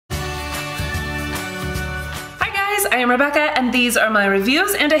I am Rebecca and these are my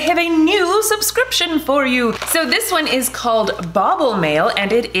reviews and I have a new subscription for you. So this one is called BAUBLE Mail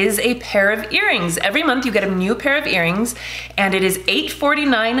and it is a pair of earrings. Every month you get a new pair of earrings and it is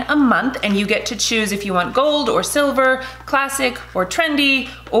 $8.49 a month and you get to choose if you want gold or silver, classic or trendy,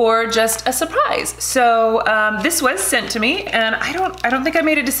 or just a surprise. So this was sent to me and I don't think I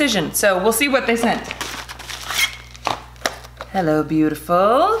made a decision. So we'll see what they sent. Hello,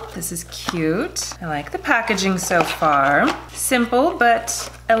 beautiful. This is cute. I like the packaging so far. Simple,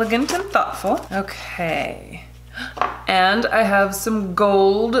 but elegant and thoughtful. Okay. And I have some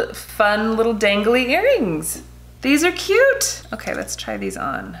gold, fun little dangly earrings. These are cute. Okay, let's try these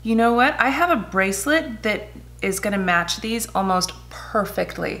on. You know what? I have a bracelet that is gonna match these almost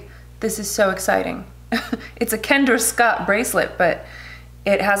perfectly. This is so exciting. It's a Kendra Scott bracelet, but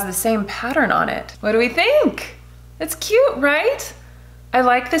it has the same pattern on it. What do we think? It's cute, right? I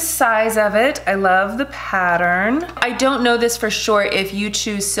like the size of it. I love the pattern. I don't know this for sure if you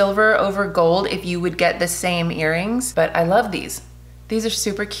choose silver over gold, if you would get the same earrings, but I love these. These are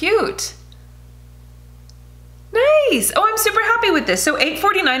super cute. Nice. Oh, I'm super happy with this. So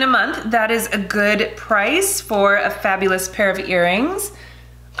 $8.49 a month, that is a good price for a fabulous pair of earrings.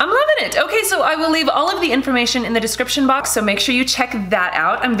 I'm loving it. Okay, so I will leave all of the information in the description box, so make sure you check that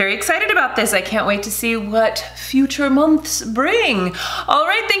out. I'm very excited about this. I can't wait to see what future months bring. All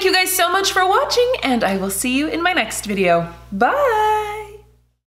right, thank you guys so much for watching, and I will see you in my next video. Bye!